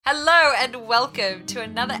Hello and welcome to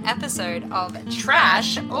another episode of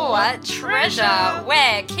Trash or Treasure,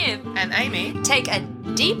 where Kim and Amy take a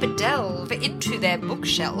deep delve into their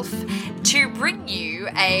bookshelf to bring you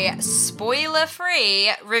a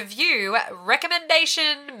spoiler-free review,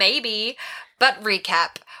 recommendation, maybe, but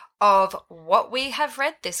recap of what we have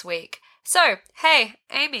read this week. So, hey,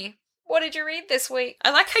 Amy, what did you read this week? I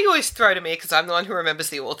like how you always throw to me because I'm the one who remembers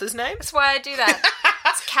the author's name. That's why I do that.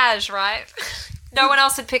 It's cash, right? No one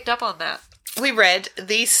else had picked up on that. We read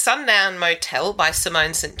The Sundown Motel by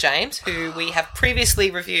Simone St. James, who we have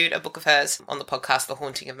previously reviewed a book of hers on the podcast, The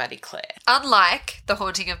Haunting of Maddie Clare. Unlike The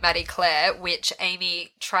Haunting of Maddie Clare, which Amy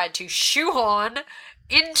tried to shoehorn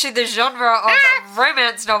into the genre of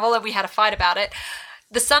romance novel, and we had a fight about it,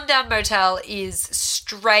 The Sundown Motel is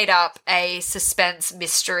straight up a suspense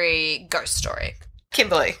mystery ghost story.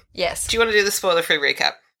 Kimberly. Yes. Do you want to do the spoiler-free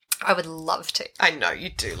recap? I would love to. I know,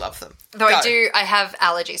 you do love them. Though I have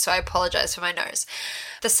allergies, so I apologise for my nose.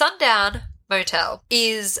 The Sundown Motel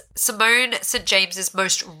is Simone St. James's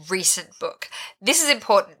most recent book. This is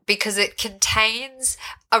important because it contains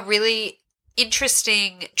a really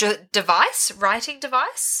interesting writing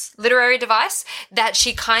device, literary device that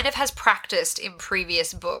she kind of has practiced in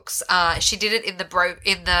previous books. She did it in the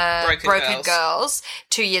Broken Girls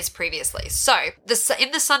 2 years previously. So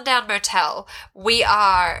in the Sundown Motel,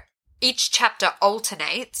 each chapter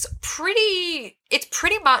alternates it's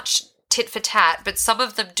pretty much tit for tat, but some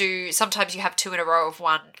of them do, sometimes you have two in a row of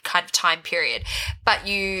one kind of time period. But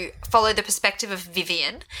you follow the perspective of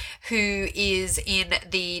Vivian, who is in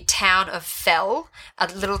the town of Fell, a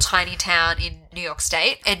little tiny town in New York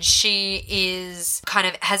State. And she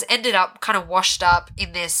has ended up kind of washed up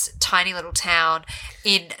in this tiny little town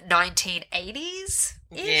in 1980s.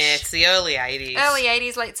 Yeah, it's the early 80s. Early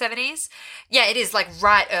 80s, late 70s. Yeah, it is like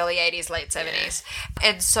right early 80s, late 70s. Yeah.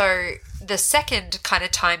 And so the second kind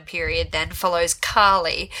of time period then follows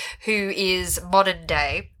Carly, who is modern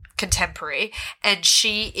day, contemporary, and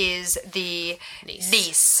she is the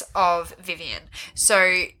niece of Vivian.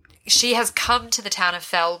 So she has come to the town of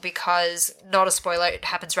Fell because, not a spoiler, it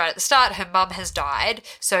happens right at the start, her mum has died,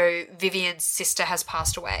 so Vivian's sister has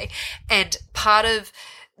passed away. And part of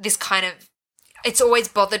this kind of, it's always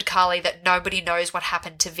bothered Carly that nobody knows what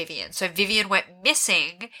happened to Vivian. So Vivian went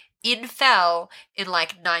missing in Fell in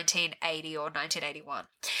like 1980 or 1981.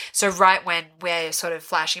 So right when we're sort of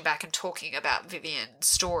flashing back and talking about Vivian's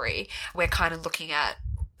story, we're kind of looking at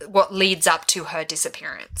what leads up to her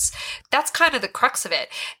disappearance. That's kind of the crux of it.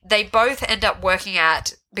 They both end up working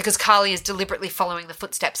at, because Carly is deliberately following the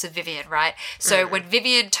footsteps of Vivian, right? So when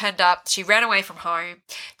Vivian turned up, she ran away from home,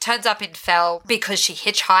 turns up in Fell because she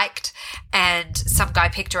hitchhiked and some guy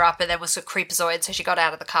picked her up and then was a creepazoid, so she got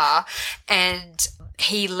out of the car, and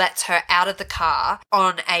he lets her out of the car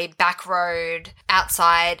on a back road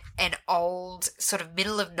outside an old sort of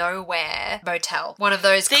middle of nowhere motel. One of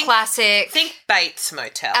those classic... Think Bates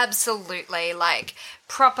Motel. Absolutely. Like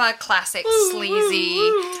proper classic sleazy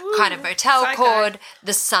kind of motel called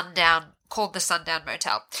the Sundown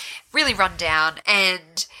Motel. Really run down,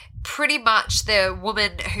 and pretty much the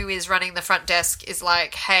woman who is running the front desk is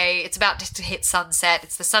like, hey, it's about to hit sunset.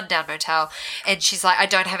 It's the Sundown Motel. And she's like, I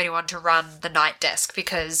don't have anyone to run the night desk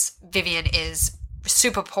because Vivian is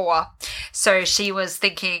super poor. So she was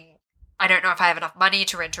thinking, I don't know if I have enough money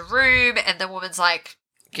to rent a room. And the woman's like,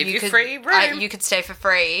 free room. You could stay for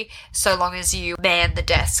free so long as you man the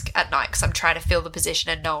desk at night, because I'm trying to fill the position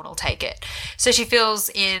and no one will take it. So she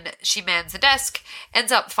mans the desk, ends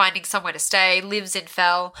up finding somewhere to stay, lives in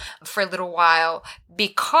Fell for a little while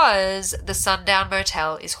because the Sundown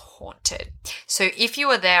Motel is haunted. So if you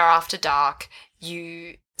are there after dark,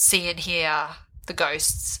 you see and hear the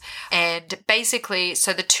ghosts. And basically,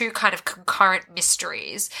 so the two kind of concurrent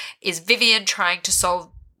mysteries is Vivian trying to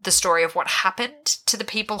solve the story of what happened to the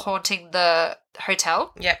people haunting the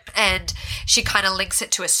hotel. Yep. And she kind of links it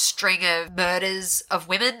to a string of murders of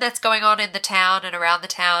women that's going on in the town and around the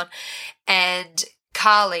town. And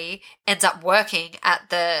Carly ends up working at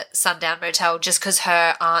the Sundown Motel just because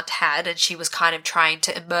her aunt had, and she was kind of trying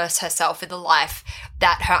to immerse herself in the life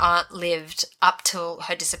that her aunt lived up till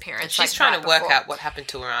her disappearance. She's trying to work out what happened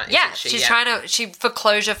to her aunt. Yeah, she's trying to, for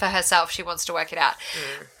closure for herself, she wants to work it out.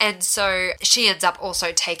 And so she ends up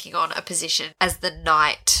also taking on a position as the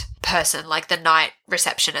night person, like the night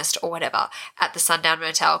receptionist or whatever at the Sundown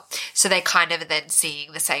Motel. So they kind of are then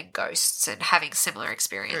seeing the same ghosts and having similar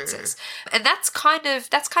experiences. And that's kind of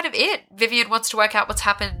it. Vivian wants to work out what's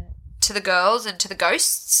happened to the girls and to the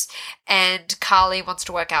ghosts, and Carly wants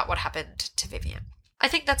to work out what happened to Vivian. I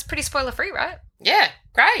think that's pretty spoiler free, right? Yeah,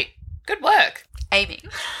 great. Good work. Amy,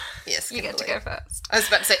 Yes, you Kimberly. get to go first. I was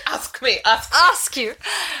about to say, ask me, ask me. Ask you.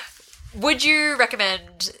 Would you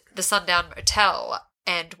recommend the Sundown Motel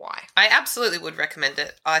and why? I absolutely would recommend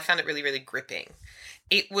it. I found it really, really gripping.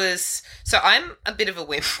 It was... So I'm a bit of a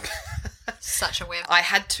wimp. Such a wimp. I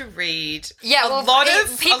had to read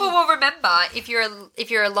people will remember, if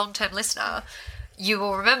you're a long-term listener, you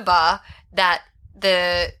will remember that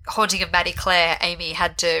the Haunting of Maddie Clare, Amy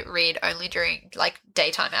had to read only during like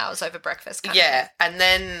daytime hours over breakfast. Yeah, and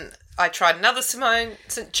then I tried another Simone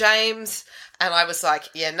St. James, and I was like,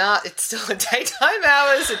 yeah, nah, it's still a daytime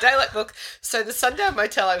hours, a daylight book. So the Sundown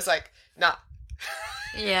Motel, I was like, nah.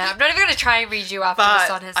 Yeah, I'm not even going to try and read you after But the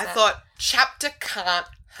sun has set. I thought, chapter can't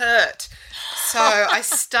hurt. So I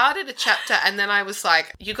started a chapter and then I was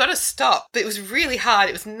like, you got to stop. But it was really hard.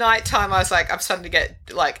 It was nighttime. I was like, I'm starting to get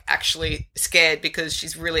like actually scared because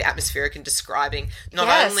she's really atmospheric and describing not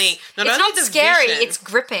only the scary, vision, it's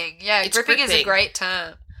gripping. Yeah, gripping is a great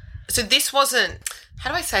term. So this wasn't,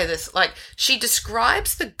 how do I say this? Like, she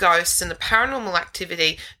describes the ghosts and the paranormal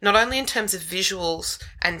activity not only in terms of visuals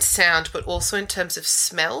and sound, but also in terms of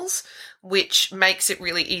smells, which makes it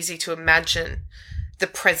really easy to imagine the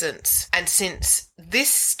presence. And since this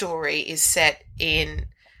story is set in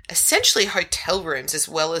essentially hotel rooms as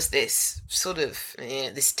well as this sort of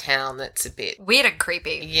this town that's a bit weird and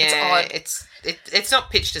creepy. Yeah, it's odd. It's not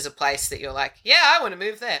pitched as a place that you're like, yeah, I want to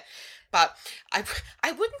move there. But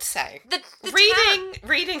I wouldn't say the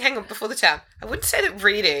reading. Hang on, before the town, I wouldn't say that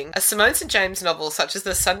reading a Simone St. James novel such as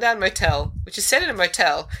The Sundown Motel, which is set in a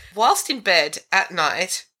motel, whilst in bed at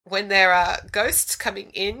night, when there are ghosts coming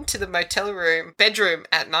into the bedroom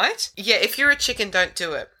at night. Yeah, if you're a chicken, don't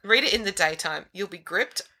do it. Read it in the daytime. You'll be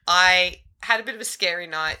gripped. I had a bit of a scary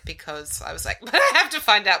night because I was like, but I have to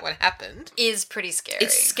find out what happened. Is pretty scary.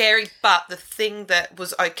 It's scary, but the thing that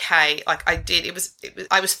was okay, like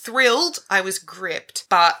I was thrilled, I was gripped,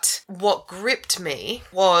 but what gripped me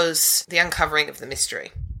was the uncovering of the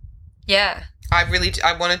mystery. Yeah. I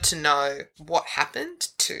wanted to know what happened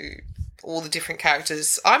to all the different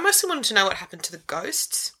characters. I mostly wanted to know what happened to the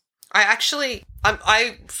ghosts.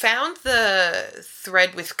 I found the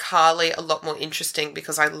thread with Carly a lot more interesting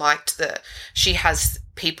because I liked that she has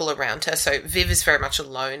people around her. So Viv is very much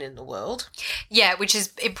alone in the world. Yeah, which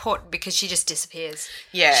is important because she just disappears.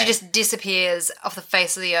 Yeah. She just disappears off the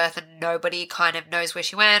face of the earth and nobody kind of knows where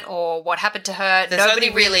she went or what happened to her. Nobody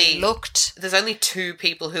really looked. There's only two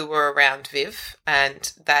people who were around Viv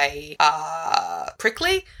and they are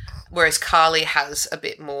prickly. Whereas Carly has a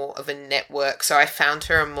bit more of a network. So I found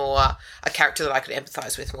her a character that I could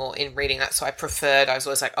empathise with more in reading that. So I was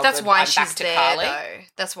always like, oh, that's why I'm she's back to there, Carly. though.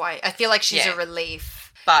 That's why. I feel like she's a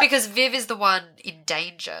relief. Because Viv is the one in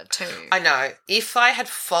danger, too. I know. If I had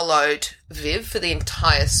followed Viv for the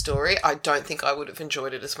entire story, I don't think I would have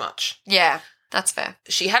enjoyed it as much. Yeah, that's fair.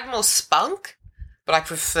 She had more spunk, but I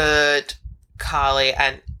preferred Carly.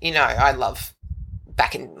 And, I love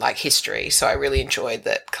back in like history, so I really enjoyed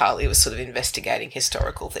that Carly was sort of investigating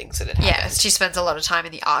historical things that had happened. Yeah, she spends a lot of time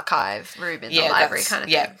in the archive room in the library kind of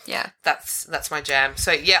thing. Yeah, that's my jam.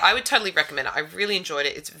 So yeah, I would totally recommend it. I really enjoyed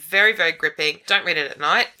it. It's very, very gripping. Don't read it at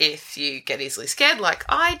night if you get easily scared like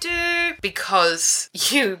I do, because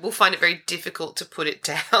you will find it very difficult to put it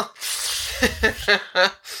down.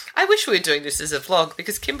 I wish we were doing this as a vlog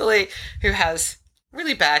because Kimberly, who has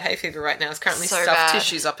really bad hay fever right now, is currently stuffed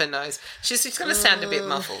tissues up her nose. She's going to sound a bit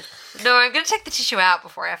muffled. No, I'm going to take the tissue out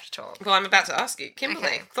before I have to talk. Well, I'm about to ask you.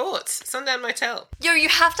 Kimberly, thoughts? Sundown Motel. Yo, you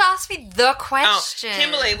have to ask me the question. Oh,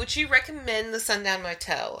 Kimberly, would you recommend the Sundown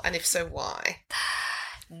Motel? And if so, why?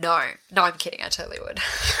 No, I'm kidding. I totally would.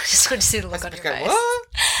 I just want to see the look on your face. What?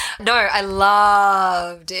 No, I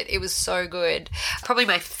loved it. It was so good. Probably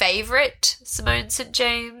my favourite Simone St.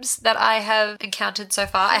 James that I have encountered so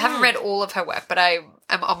far. I haven't read all of her work, but I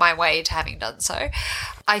am on my way to having done so.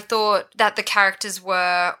 I thought that the characters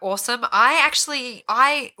were awesome.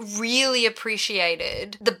 I really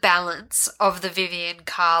appreciated the balance of the Vivian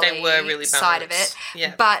Carly side of it.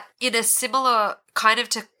 Yeah. But in a similar kind of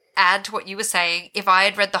to add to what you were saying, if I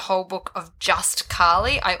had read the whole book of just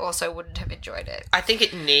Carly, I also wouldn't have enjoyed it. I think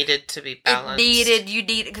it needed to be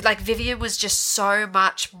balanced. Like Vivian was just so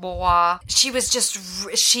much more. She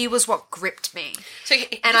was what gripped me.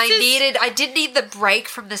 I did need the break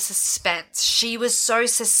from the suspense. She was so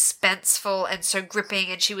suspenseful and so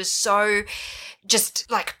gripping, and she was so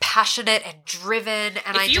just like passionate and driven.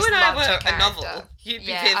 And if you and I were a novel, you'd be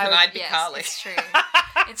Viv and I'd be Carly. It's true.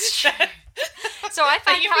 It's true. So I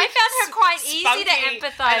found her quite easy spunky, to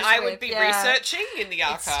empathise and I with. would be yeah. researching in the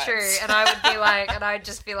archives. It's true, and I would be like, and I'd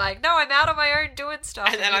just be like, no, I'm out on my own doing stuff.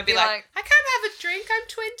 And then you'd I'd be like, I can't have a drink, I'm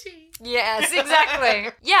 20. yes,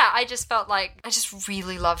 exactly. Yeah, I just felt like I just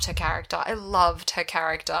really loved her character. I loved her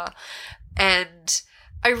character, and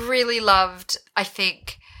I really loved. I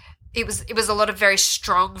think it was a lot of very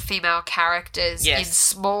strong female characters in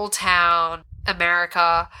small town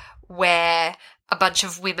America where a bunch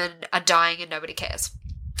of women are dying and nobody cares.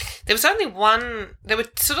 There was only one, there were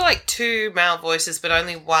sort of like two male voices, but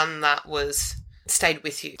only one that stayed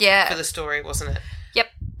with you for the story, wasn't it? Yep.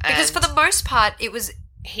 Because for the most part, it was...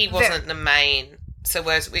 He wasn't the main... So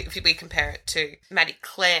whereas if we compare it to Maddie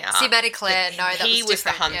Clare... See, Maddie Clare, he was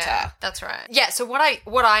the hunter. Yeah, that's right. Yeah, so what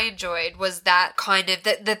I enjoyed was that kind of...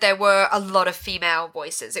 That there were a lot of female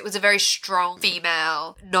voices. It was a very strong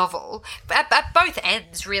female novel. At both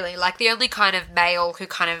ends, really. Like, the only kind of male who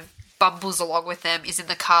kind of bumbles along with them is in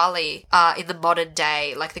the Carly, in the modern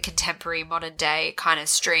day, like the contemporary modern day kind of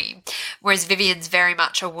stream. Whereas Vivian's very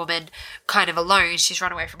much a woman kind of alone. She's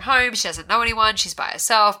run away from home. She doesn't know anyone. She's by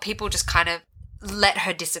herself. People just kind of let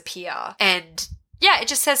her disappear. And yeah, it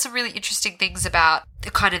just says some really interesting things about the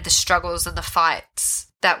kind of the struggles and the fights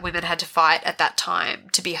that women had to fight at that time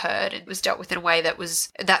to be heard, and was dealt with in a way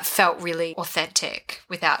that felt really authentic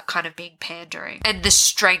without kind of being pandering. And the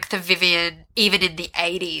strength of Vivian, even in the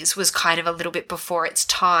 80s, was kind of a little bit before its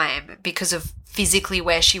time because of physically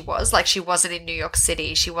where she was. Like, she wasn't in New York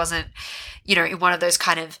City. She wasn't, in one of those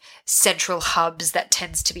kind of central hubs that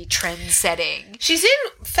tends to be trend-setting. She's in,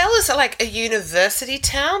 Fellas are like a university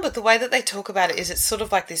town, but the way that they talk about it is it's sort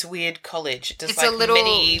of like this weird college. It's like a little,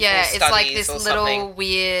 medieval it's like this or little something.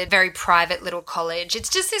 Weird, very private little college. It's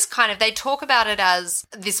just this kind of, they talk about it as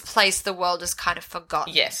this place the world has kind of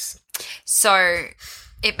forgotten. Yes. So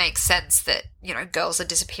it makes sense that, girls are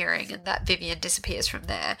disappearing and that Vivian disappears from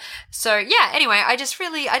there. So yeah, anyway, I just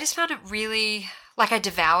found it really... Like, I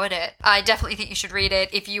devoured it. I definitely think you should read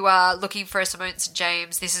it. If you are looking for a Simone St.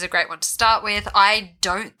 James, this is a great one to start with. I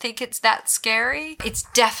don't think it's that scary. It's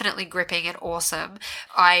definitely gripping and awesome.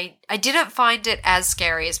 I didn't find it as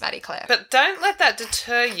scary as Maddie Clare. But don't let that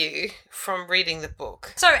deter you from reading the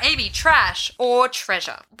book. So, Amy, trash or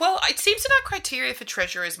treasure? Well, it seems that our criteria for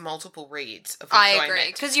treasure is multiple reads of enjoyment. I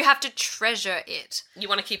agree, because you have to treasure it. You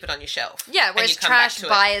want to keep it on your shelf. Yeah, whereas trash,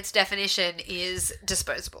 by its definition, is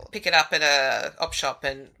disposable. Pick it up at a op shop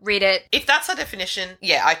and... read it. If that's our definition,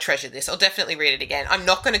 yeah, I treasure this. I'll definitely read it again. I'm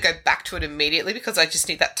not going to go back to it immediately because I just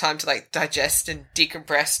need that time to, digest and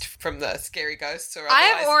decompress from the scary ghosts. Or I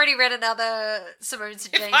have already read another Simone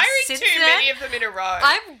St. James. If I read since too many of them in a row...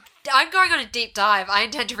 I'm going on a deep dive. I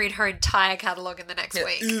intend to read her entire catalogue in the next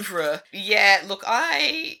week. Oeuvre. Yeah, look,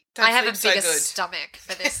 I have a bigger stomach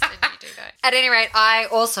for this than you do, though. At any rate, I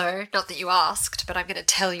also, not that you asked, but I'm going to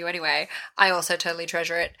tell you anyway, I also totally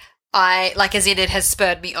treasure it. As in, it has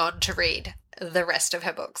spurred me on to read the rest of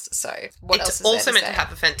her books. So what else is there to say? It's also meant to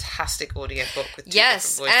have a fantastic audio book with two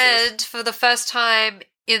yes, different voices. And for the first time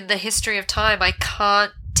in the history of time, I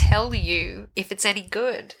can't tell you if it's any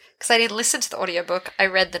good. Because I didn't listen to the audiobook, I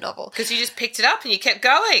read the novel. Because you just picked it up and you kept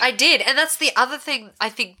going. I did, and that's the other thing I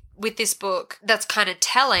think with this book that's kind of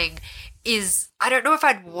telling is I don't know if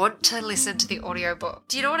I'd want to listen to the audiobook.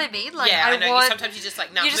 Do you know what I mean? Like, yeah, I know. Sometimes you just no,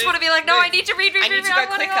 you just want to be like, no, move. I need to read. I need to go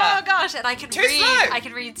quicker. Oh gosh, and I can Too slow. I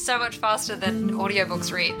can read so much faster than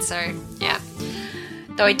audiobooks read. So yeah.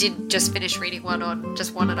 Though I did just finish reading one on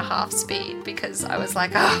just 1.5 speed because I was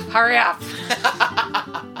like, oh, hurry up.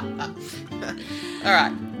 All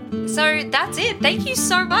right. So that's it. Thank you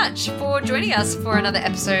so much for joining us for another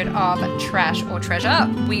episode of Trash or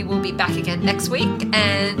Treasure. We will be back again next week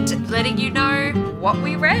and letting you know what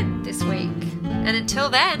we read this week. And until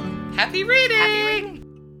then, happy reading! Happy reading!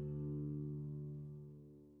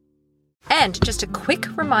 And just a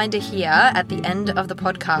quick reminder here at the end of the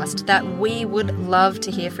podcast that we would love to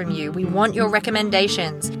hear from you. We want your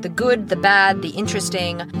recommendations. The good, the bad, the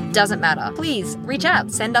interesting, doesn't matter. Please reach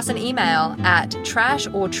out. Send us an email at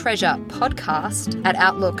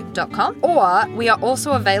trashortreasurepodcast@outlook.com. Or we are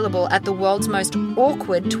also available at the world's most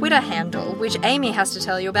awkward Twitter handle, which Amy has to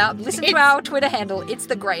tell you about. Listen to our Twitter handle. It's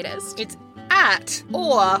the greatest. It's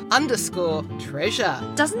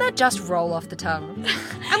 @_treasure. Doesn't that just roll off the tongue?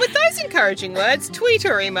 And with those encouraging words, tweet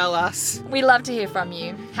or email us. We love to hear from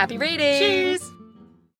you. Happy reading! Cheers!